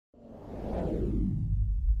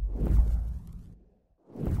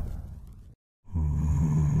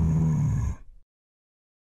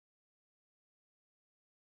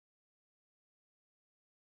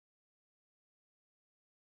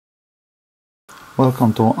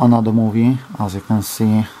Welcome to another movie. As you can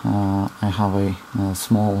see, I have a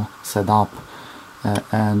small setup,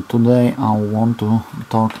 and today I want to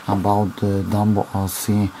talk about the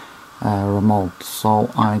DumboRC remote.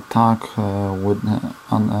 So I talk with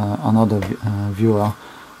another viewer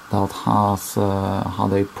that has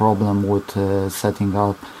had a problem with setting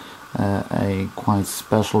up a quite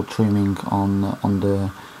special trimming on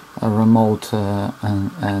the remote,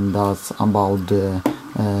 and that's about the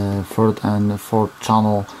third and fourth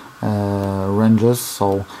channel ranges.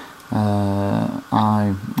 So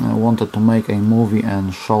I wanted to make a movie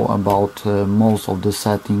and show about most of the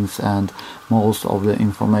settings and most of the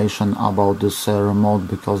information about this remote,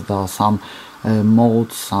 because there are some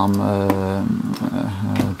modes, some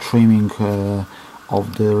trimming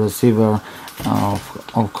of the receiver.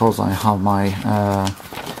 Of course I have my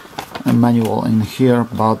manual in here,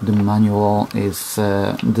 but the manual is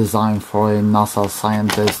designed for a NASA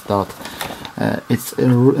scientist that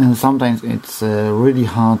sometimes it's really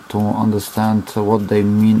hard to understand what they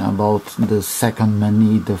mean about the second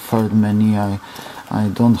menu, the third menu. I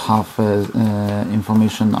don't have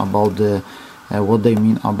information about the what they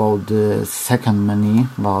mean about the second menu,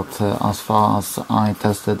 but as far as I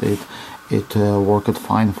tested it, it worked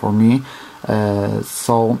fine for me.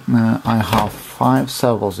 So I have 5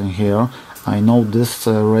 servos in here. I know this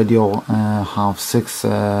radio have 6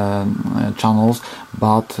 channels,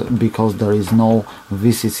 but because there is no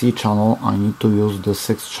VCC channel, I need to use the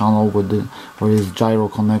 6th channel with the where is gyro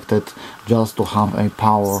connected, just to have a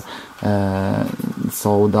power.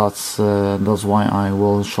 So that's why I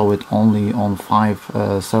will show it only on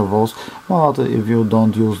 5 servos. But if you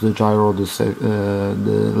don't use the gyro,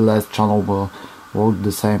 the last channel will work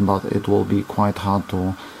the same, but it will be quite hard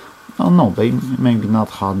to maybe not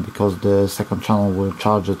hard, because the 2nd channel will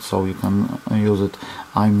charge it, so you can use it.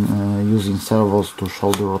 I'm using servos to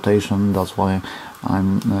show the rotation, that's why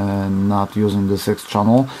I'm not using the 6th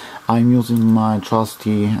channel. I'm using my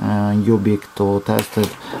trusty Ubik to test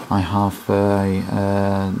it. I have a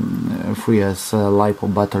 3S LiPo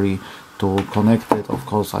battery to connect it. Of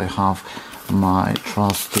course I have my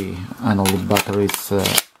trusty analog batteries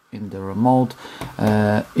in the remote.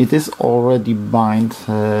 It is already bind,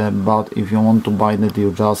 but if you want to bind it,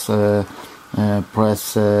 you just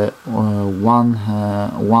press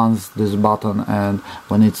once this button, and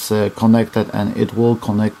when it's connected, and it will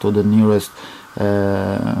connect to the nearest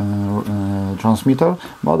transmitter.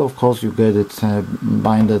 But of course you get it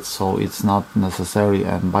binded, so it's not necessary,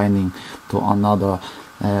 and binding to another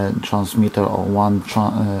transmitter, or one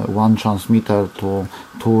transmitter to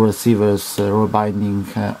 2 receivers, rebinding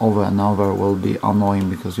over and over will be annoying,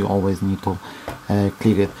 because you always need to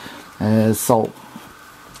click it. So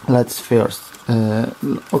let's first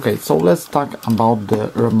okay, so let's talk about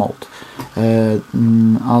the remote.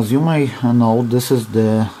 As you may know, this is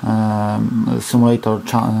the simulator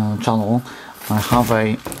channel. I have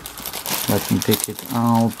a, let me take it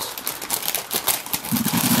out.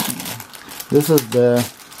 This is the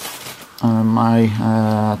my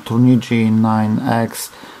Turnigy 9X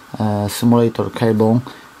simulator cable.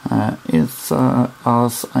 It's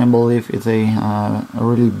as I believe it's a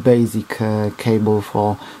really basic cable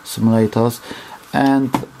for simulators,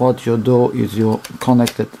 and what you do is you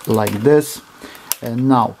connect it like this. And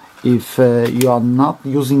now, if you are not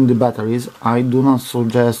using the batteries, I do not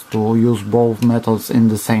suggest to use both methods in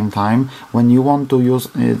the same time. When you want to use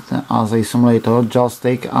it as a simulator, just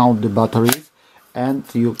take out the batteries, and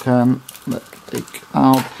you can take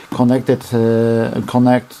out, connect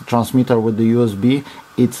transmitter with the USB.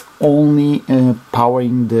 It's only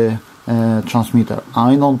powering the transmitter.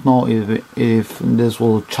 I don't know if this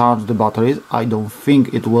will charge the batteries. I don't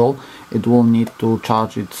think it will. It will need to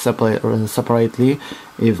charge it separately.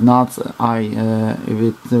 If not, if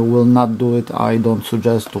it will not do it, I don't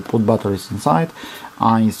suggest to put batteries inside.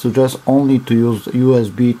 I suggest only to use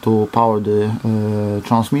USB to power the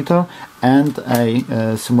transmitter, and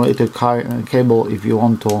a simulator cable if you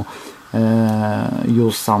want to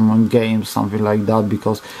use some games, something like that,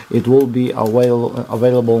 because it will be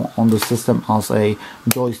available on the system as a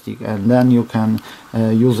joystick, and then you can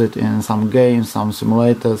use it in some games, some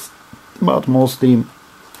simulators. But mostly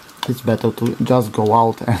it's better to just go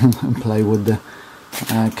out and play with the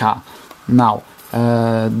car. Now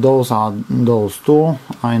those are those 2.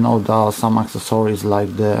 I know there are some accessories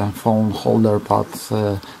like the phone holder, but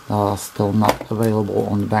that are still not available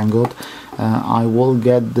on Banggood. I will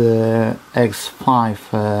get the X5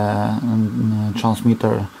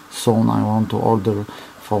 transmitter soon. I want to order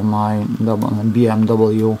for my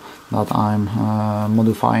BMW that I'm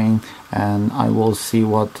modifying, and I will see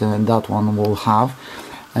what that one will have.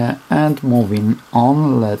 And moving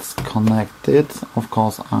on, let's connect it. Of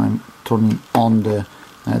course, I'm turning on the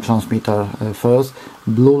transmitter first.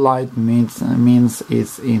 Blue light means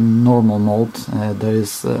it's in normal mode. There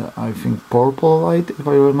is I think purple light, if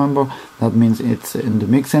I remember, that means it's in the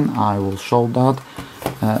mixing. I will show that.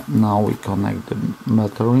 Now we connect the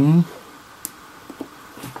battery.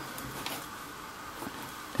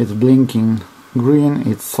 It's blinking green,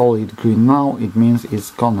 it's solid green now, it means it's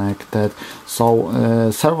connected. So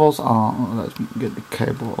servos are, let me get the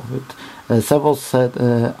cable of it. Servos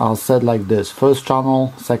are set like this: first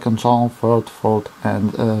channel, second channel, third, fourth,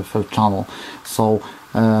 and third channel. So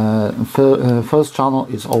first channel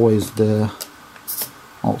is always the,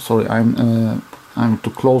 oh sorry, I'm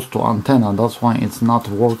too close to antenna, that's why it's not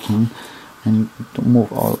working. I need to move.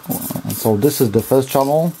 So this is the first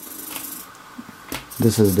channel,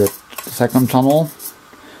 this is the second channel,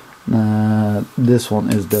 this one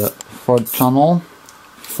is the third channel,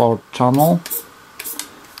 fourth channel,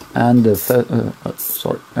 and the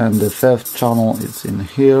fifth channel is in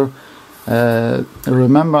here.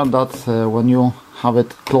 Remember that when you have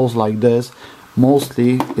it closed like this,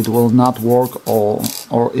 mostly it will not work, or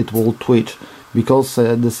it will twitch, because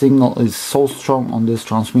the signal is so strong on this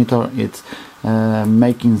transmitter. It's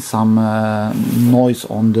making some noise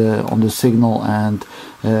on the signal, and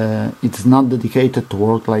it's not dedicated to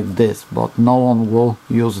work like this, but no one will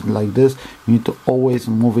use it like this. You need to always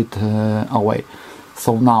move it away.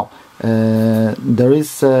 So now there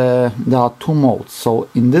are two modes. So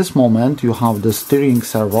in this moment you have the steering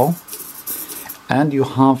servo, and you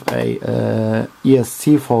have a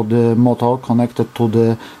ESC for the motor connected to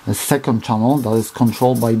the second channel that is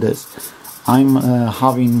controlled by this. I'm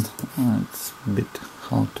having, it's a bit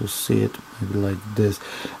hard to see it, maybe like this.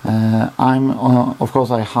 Of course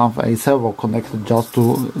I have a servo connected just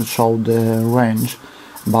to show the range,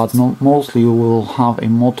 but mostly you will have a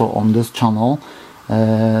motor on this channel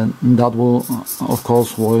that will of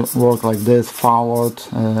course work like this: forward,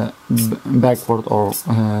 backward, or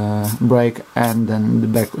brake, and then the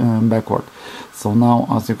backward. So now,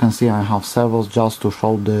 as you can see, I have servos just to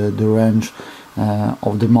show the range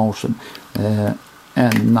of the motion.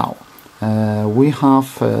 And now we have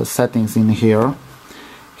settings in here.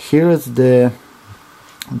 Here is the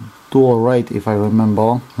dual rate, if I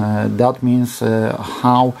remember. That means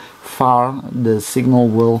how far the signal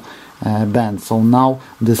will bend. So now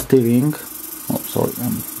the steering, oh sorry,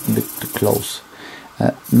 I'm a bit too close.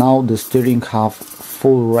 Now the steering have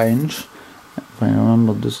full range. If I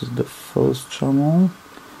remember, this is the first channel,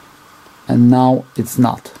 and now it's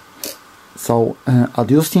not. So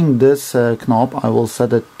adjusting this knob, I will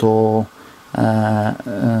set it to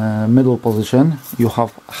middle position. You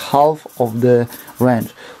have half of the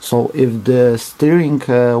range. So if the steering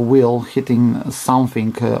wheel hitting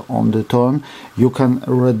something on the turn, you can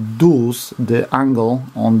reduce the angle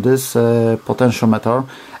on this potentiometer,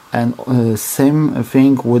 and same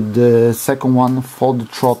thing with the second one for the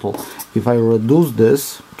throttle. If I reduce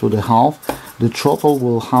this to the half, the throttle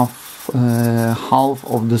will have half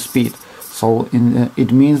of the speed. So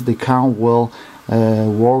it means the car will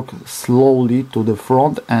work slowly to the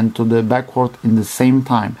front and to the backward in the same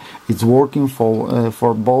time. It's working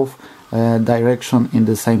for both direction in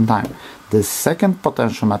the same time. The second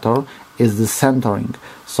potentiometer is the centering.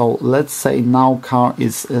 So let's say now car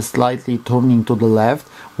is slightly turning to the left.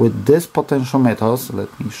 With this potentiometers, let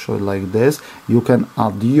me show it like this, you can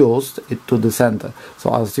adjust it to the center.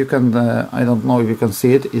 So as you can, I don't know if you can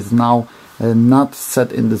see it, it's now not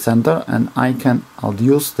set in the center, and I can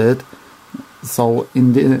adjust it. So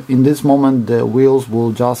in this moment the wheels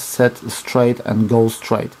will just set straight and go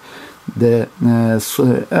straight.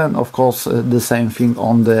 And of course the same thing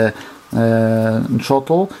on the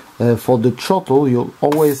throttle. For the throttle, you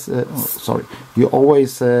always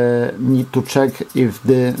need to check if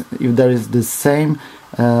there is the same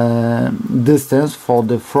distance for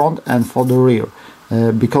the front and for the rear,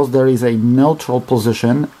 because there is a neutral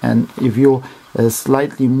position, and if you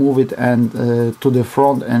slightly move it and to the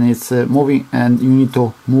front, and it's moving, and you need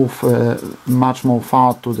to move much more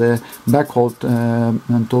far to the backward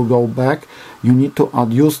and to go back, you need to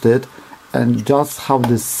adjust it and just have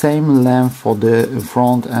the same length for the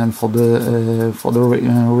front and for the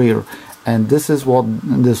rear. And this is what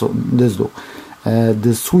this do.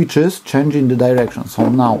 The switches changing the direction. So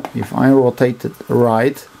now if I rotate it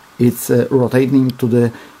right, it's rotating to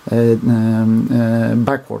the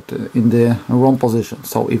backward in the wrong position.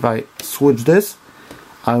 So if I switch this,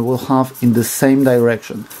 I will have in the same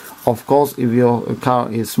direction. Of course, if your car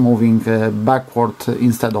is moving backward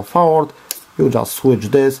instead of forward, you just switch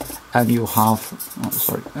this and you have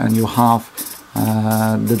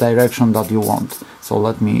the direction that you want. So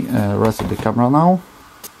let me reset the camera now.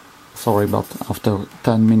 Sorry, but after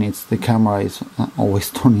 10 minutes the camera is always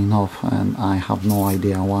turning off and I have no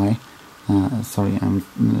idea why. Sorry,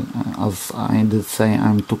 as I did say,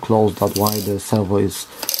 I'm too close, that's why the servo is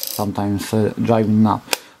sometimes driving up.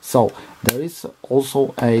 So there is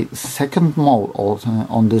also a second mode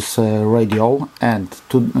on this radio, and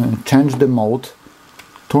to change the mode,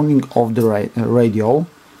 turning off the radio,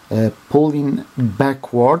 pulling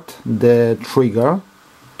backward the trigger,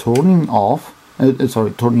 turning on,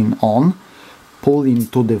 pulling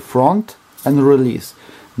to the front and release.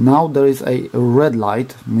 Now there is a red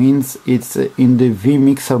light, means it's in the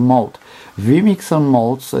V-mixer mode. V-mixer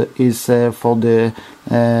mode is for the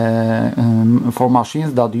for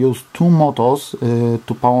machines that use two motors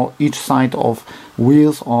to power each side of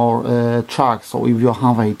wheels or trucks. So if you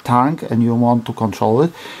have a tank and you want to control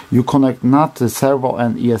it, you connect not the servo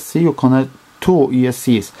and ESC, you connect two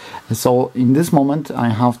ESCs. So in this moment I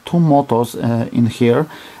have two motors in here,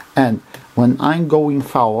 and when I'm going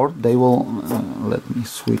forward, they will let me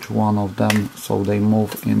switch one of them so they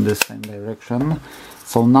move in the same direction.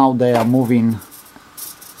 So now they are moving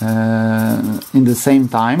in the same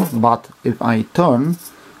time, but if I turn,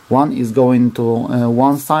 one is going to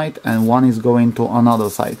one side and one is going to another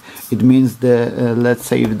side. It means the let's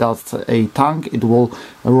say if that's a tank, it will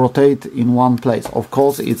rotate in one place. Of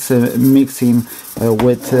course, it's mixing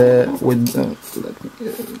with let me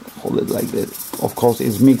hold it like this. Of course,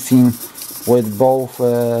 it's mixing with both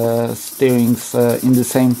steerings in the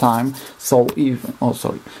same time. So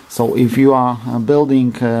if you are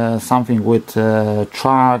building something with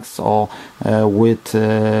tracks or with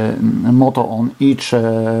a motor on each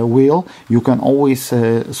wheel, you can always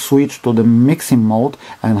switch to the mixing mode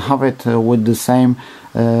and have it with the same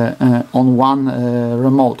on one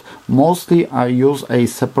remote. Mostly I use a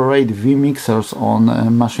separate V-mixers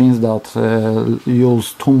on machines that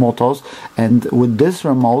use two motors, and with this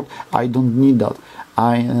remote I don't need that.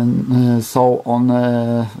 So on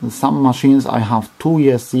some machines I have two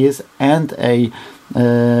ESCs and a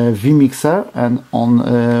V-mixer, and on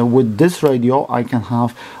with this radio I can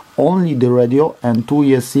have only the radio and two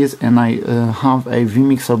ESCs, and I have a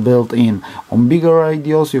V-mixer built in. On bigger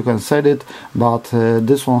radios you can set it, but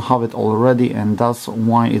this one have it already, and that's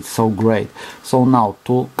why it's so great. So now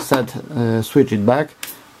to switch it back,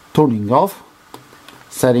 turning off,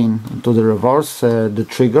 setting to the reverse the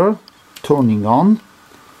trigger, turning on,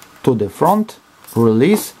 to the front,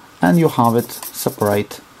 release, and you have it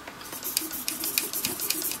separate.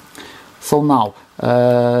 So now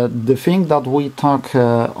the thing that we talk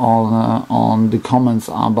on the comments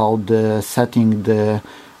about the setting the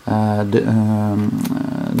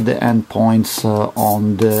endpoints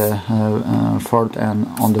on the third and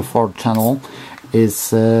on the fourth channel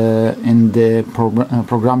is in the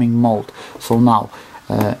programming mode. So now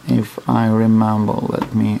if I remember,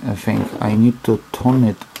 let me think, I need to turn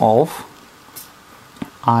it off.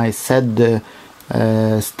 I set the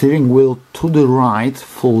steering wheel to the right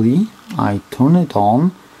fully, I turn it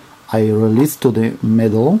on, I release to the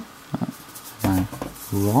middle,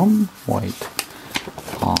 wait,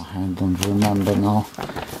 I don't remember now,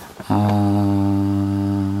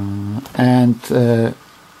 and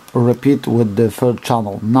repeat with the third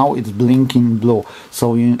channel. Now it's blinking blue,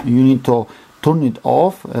 so you need to turn it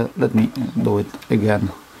off. Let me do it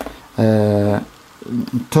again.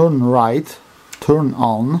 Turn right, turn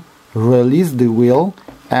on, release the wheel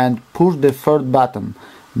and push the third button.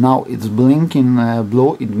 Now it's blinking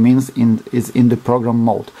blue, it means it's in the program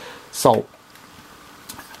mode. So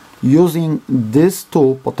using these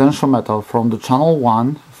two potentiometer from the channel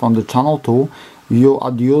 1, from the channel 2, you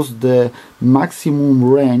adjust the maximum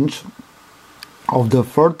range of the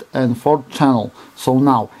third and fourth channel. So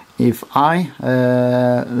now if I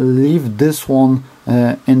leave this one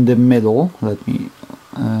in the middle, let me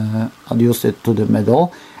adjust it to the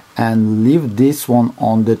middle, and leave this one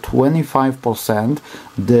on the 25%,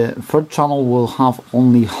 the third channel will have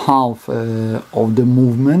only half of the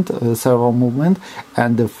movement, servo movement,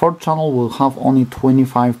 and the fourth channel will have only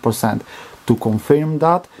 25%. To confirm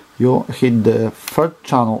that, you hit the third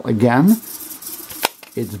channel again,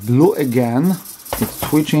 it's blue again, it's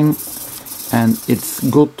switching, and it's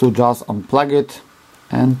good to just unplug it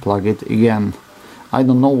and plug it again. I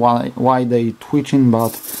don't know why they twitching,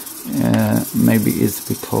 but maybe it's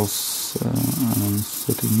because I'm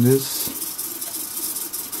setting this.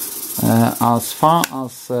 As far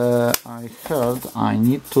as I heard, I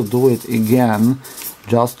need to do it again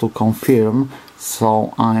just to confirm.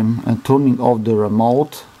 So I'm turning off the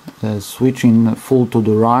remote, switching full to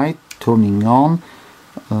the right, turning on,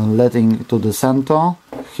 letting to the center,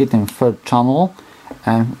 hitting third channel,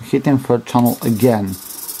 and hitting third channel again.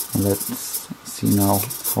 Let's see now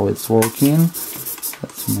how it's working.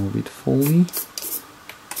 Let's move it fully.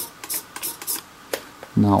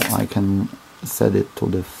 Now I can set it to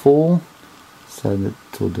the full, set it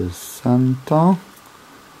to the center,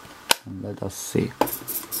 and let us see.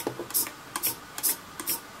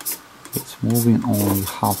 It's moving only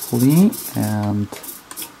halfly, and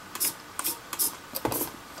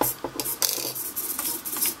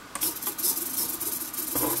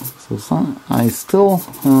so I still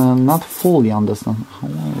not fully understand how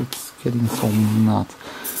it's getting so nuts.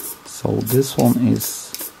 So this one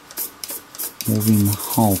is moving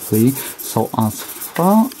halfly. So as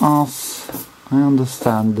far as I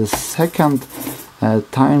understand, the second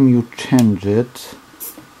time you change it,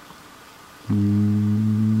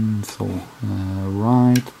 so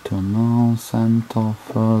right, turn on, center,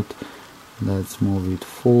 third, let's move it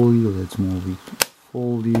fully,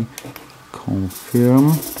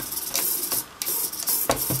 confirm.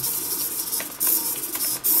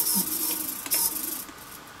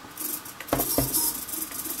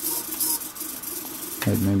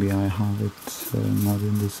 Maybe I have it not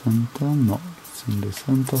in the center. No, it's in the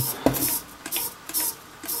center.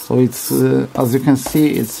 So it's as you can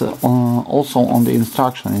see, it's also on the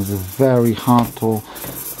instruction. It's very hard to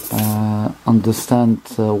understand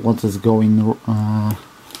what is going.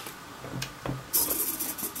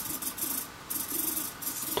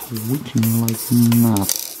 Twitching like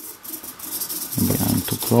nuts. Maybe I'm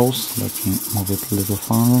too close. Let me move it a little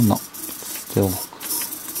farther. No, it's still.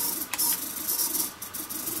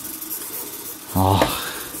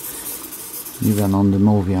 Even on the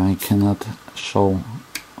movie I cannot show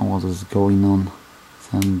what is going on.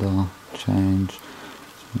 Sender, change,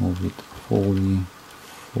 move it fully,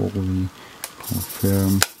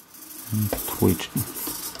 confirm, and twitch.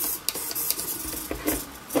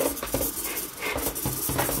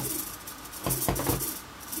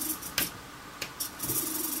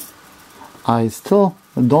 I still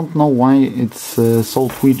don't know why it's so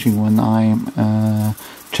twitching when I'm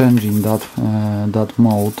changing that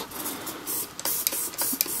mode.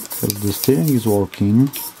 The steering is working,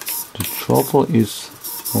 the throttle is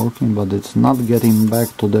working, but it's not getting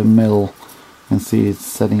back to the middle. You can see it's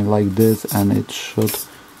setting like this, and it should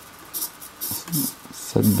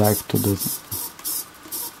set back to the.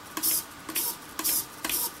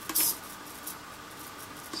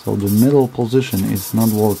 So the middle position is not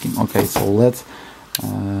working. Okay, so let's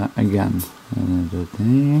again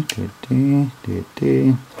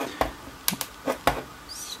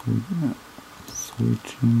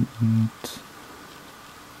switching it.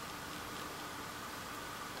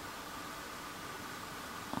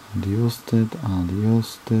 Adjust it,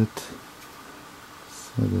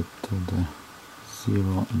 set it to the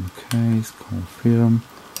 0 in case, confirm.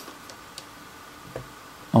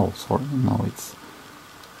 Oh, sorry, now it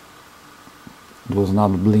was not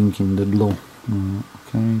blinking the blue.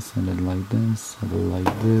 Okay, set it like this,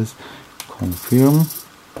 confirm.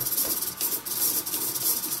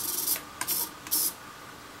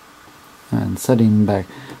 And setting back.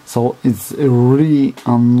 So it's really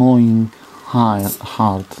annoying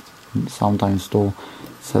hard sometimes to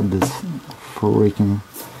set this freaking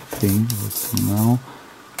thing. Let's see now.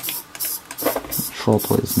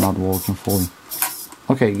 Throttle is not working fully.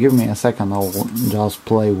 Okay, give me a second, I'll just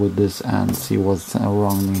play with this and see what's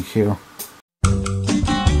wrong in here.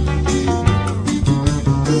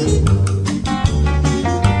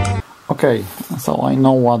 Okay, so I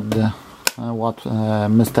know what the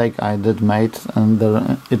mistake I did made, and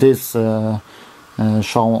it is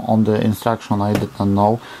shown on the instruction. I didn't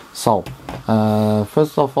know. So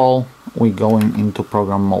first of all, we going into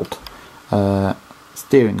program mode.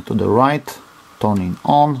 Steering to the right, turning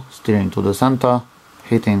on, steering to the center,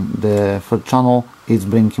 hitting the third channel, it's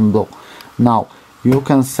blinking blue. Now you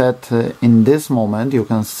can set in this moment, you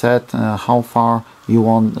can set how far you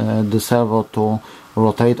want the servo to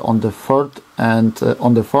rotate on the third and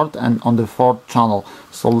on the fourth channel.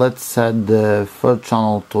 So let's set the third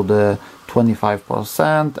channel to the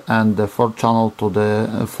 25% and the fourth channel to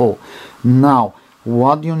the full. Now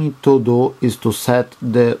what you need to do is to set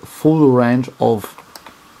the full range of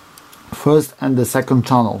first and the second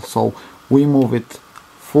channel. So we move it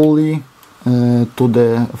fully to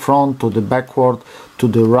the front, to the backward, to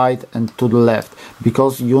the right and to the left,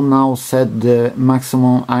 because you now set the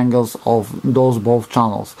maximum angles of those both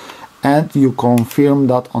channels, and you confirm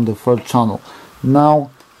that on the third channel. Now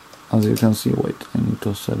as you can see, wait, I need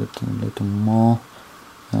to set it a little more.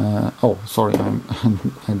 Oh sorry, I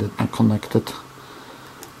didn't connect it.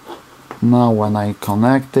 Now when I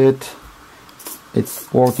connect it,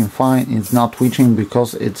 it's working fine. It's not twitching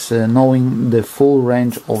because it's knowing the full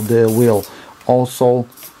range of the wheel. Also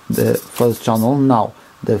the first channel. Now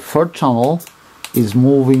the third channel is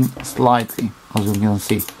moving slightly, as you can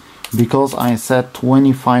see, because I set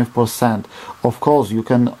 25%. Of course you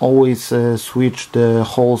can always switch the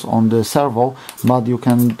holes on the servo, but you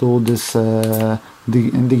can do this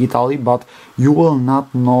digitally, but you will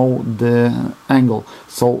not know the angle.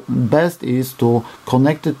 So best is to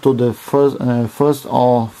connect it to the first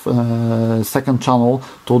or second channel,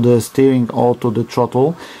 to the steering or to the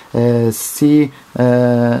throttle. Check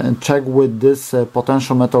with this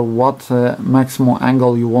potentiometer what maximum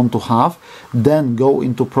angle you want to have, then go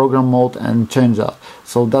into program mode and change that.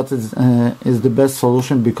 So that is the best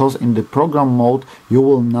solution, because in the program mode you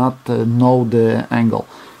will not know the angle.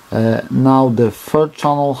 Now the third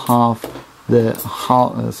channel have the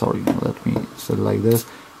sorry, let me say it like this.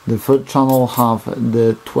 The third channel have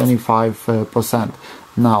the 25%.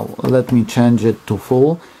 Now let me change it to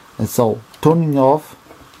full. So turning off,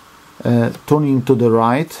 turning to the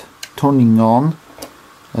right, turning on,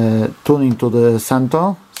 turning to the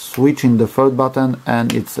center, switching the third button,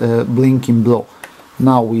 and it's blinking blue.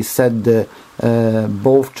 Now we set the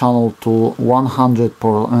both channel to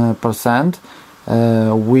 100%.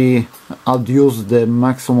 We adjust the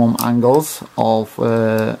maximum angles of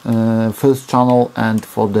first channel and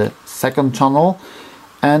for the second channel,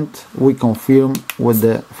 and we confirm with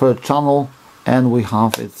the third channel, and we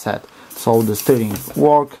have it set. So the steering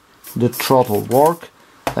work, the throttle work.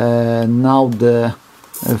 Now the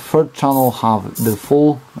third channel have the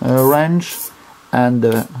full range, and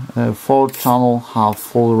the fourth channel have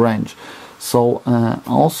full range. So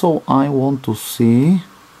also I want to see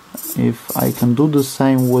if I can do the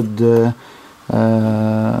same with the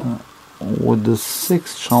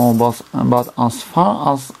sixth channel, but as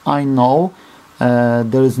far as I know,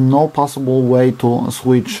 there is no possible way to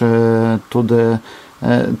switch to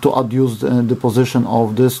adjust the position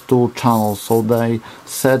of these two channels. So they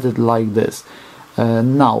set it like this.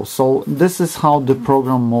 Now, so this is how the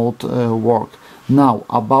program mode work. Now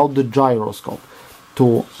about the gyroscope.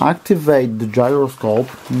 To activate the gyroscope,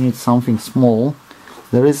 you need something small.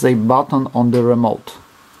 There is a button on the remote.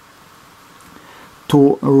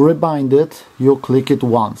 To rebind it, you click it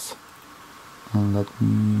once. And let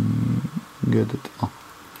me get it.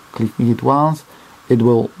 Click it once. It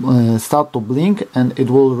will start to blink, and it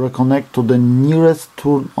will reconnect to the nearest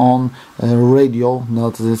turn-on radio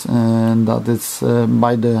that is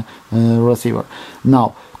by the receiver.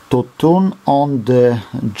 Now, to turn on the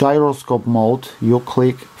gyroscope mode, you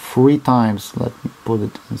click 3 times. Let me put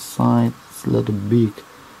it inside. It's a little big.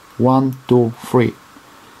 1, 2, 3.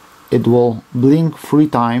 It will blink 3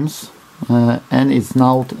 times, and it's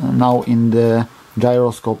now in the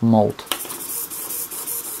gyroscope mode.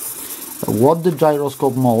 What the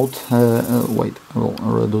gyroscope mode, wait, I will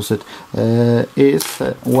reduce it, is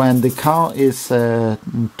when the car is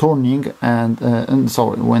turning and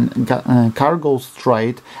sorry, when car goes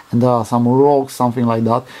straight and there are some rocks, something like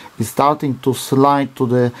that, is starting to slide to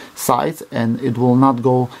the sides and it will not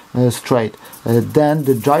go straight. Then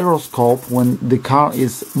the gyroscope, when the car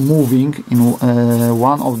is moving in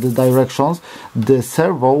one of the directions, the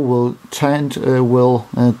servo will change, will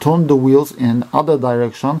turn the wheels in other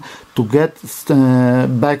direction to get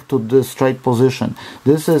back to the straight position.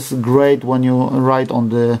 This is great when you ride on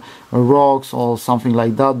the rocks or something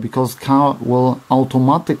like that, because car will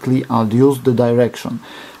automatically adjust the direction.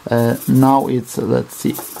 Now it's, let's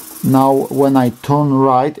see, now when I turn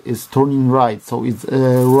right, it's turning right, so it's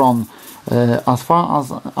wrong. As far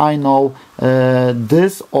as I know,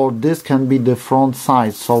 this or this can be the front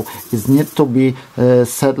side, so it needs to be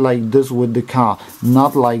set like this with the car,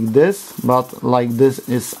 not like this, but like this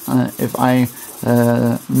is, if I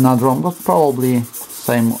not wrong, but probably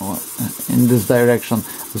same in this direction.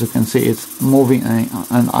 As you can see, it's moving,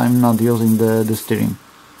 and I'm not using the steering.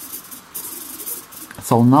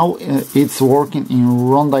 So now it's working in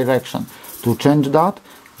wrong direction. To change that,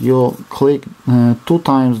 you click 2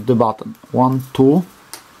 times the button, 1, 2,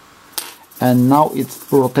 and now it's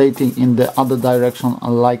rotating in the other direction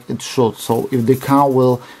like it should. So if the car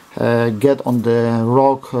will get on the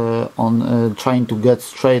rock, on trying to get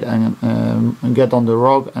straight and get on the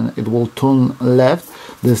rock, and it will turn left,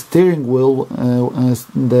 the steering wheel,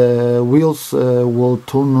 the wheels will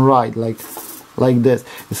turn right, like this.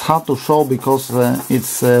 It's hard to show because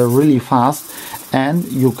it's really fast, and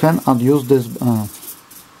you can adjust this.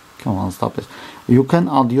 Come on, stop it. You can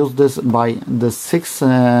adjust this by the 6th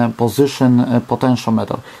position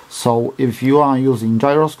potentiometer. So if you are using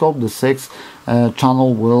gyroscope, the 6th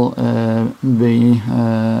channel will be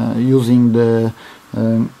using the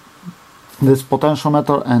this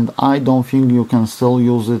potentiometer, and I don't think you can still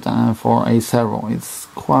use it for a servo. It's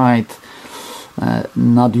quite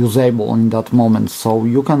not usable in that moment, so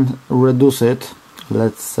you can reduce it.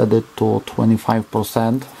 Let's set it to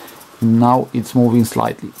 25%. Now it's moving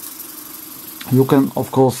slightly. You can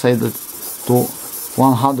of course set it to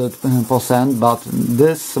 100%, but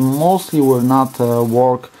this mostly will not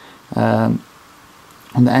work on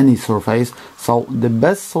any surface. So the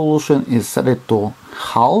best solution is set it to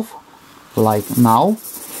half, like now,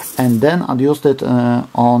 and then adjust it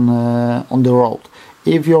on the road.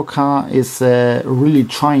 If your car is really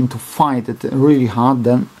trying to fight it really hard,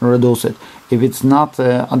 then reduce it. If it's not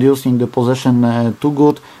adjusting the position too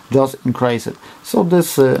good, just increase it. So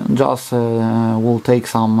this just will take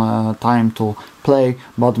some time to play,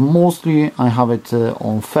 but mostly I have it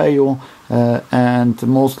on fail, and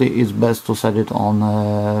mostly it's best to set it on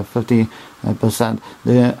 50%.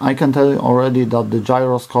 I can tell you already that the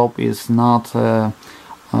gyroscope is not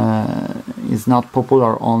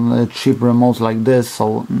popular on cheap remotes like this,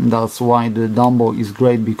 so that's why the Dumbo is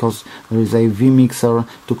great, because there is a V mixer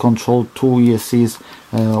to control two ESCs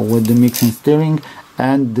with the mixing steering,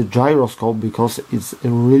 and the gyroscope, because it's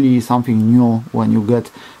really something new when you get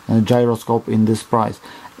a gyroscope in this price.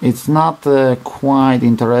 It's not quite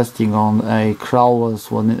interesting on a crawlers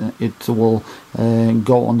when it will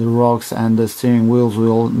go on the rocks and the steering wheels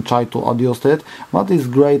will try to adjust it, but it's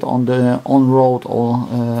great on the on-road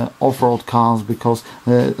or off-road cars, because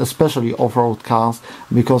especially off-road cars,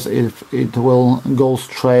 because if it will go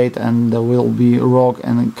straight and there will be a rock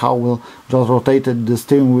and the car will just rotate it, the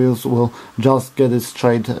steering wheels will just get it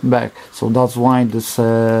straight back. So that's why this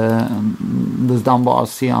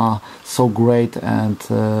DumboRC are so great, and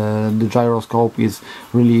the gyroscope is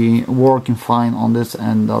really working fine on this,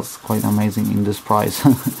 and that's quite amazing in this price.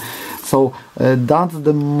 So that's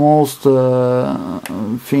the most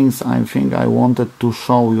things I think I wanted to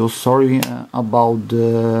show you. Sorry about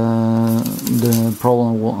the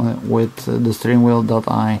problem with the steering wheel that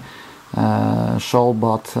I show,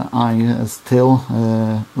 but I still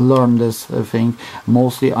learn this thing.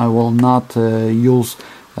 Mostly I will not use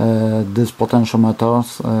these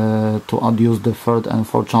potentiometers to adjust the third and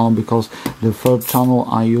fourth channel, because the third channel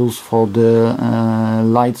I use for the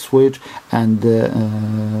light switch, and the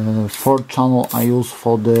fourth channel I use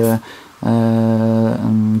for the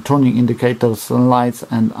turning indicators lights,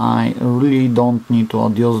 and I really don't need to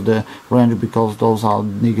adjust the range, because those are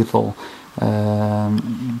digital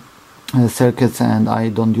circuits and I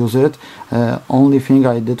don't use it. Only thing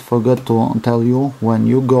I did forget to tell you, when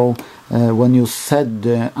you go when you set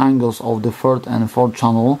the angles of the third and fourth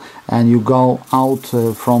channel and you go out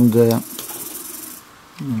from the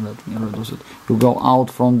let me reduce it, you go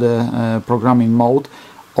out from the programming mode,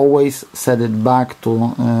 always set it back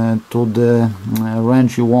to the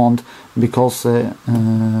range you want, because you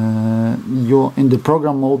in the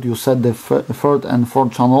program mode you set the third and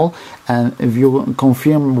fourth channel, and if you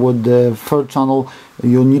confirm with the third channel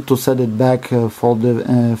you need to set it back for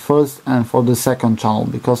the first and for the second channel,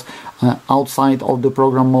 because outside of the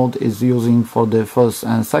program mode is using for the first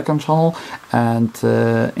and second channel, and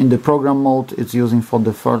in the program mode it's using for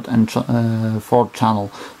the third and fourth channel.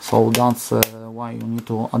 So that's why you need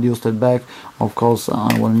to adjust it back. Of course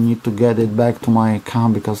I will need to get it back to my car,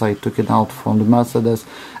 because I took it out from the Mercedes,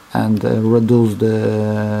 and reduce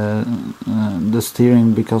the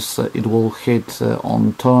steering, because it will hit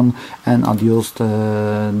on turn, and adjust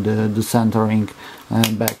the centering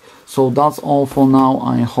back. So that's all for now.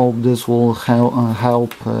 I hope this will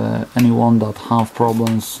help anyone that have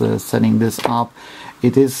problems setting this up.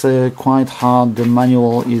 It is quite hard. The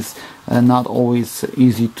manual is not always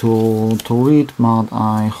easy to read, but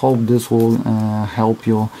I hope this will help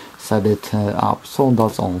you set it up. So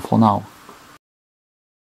that's all for now.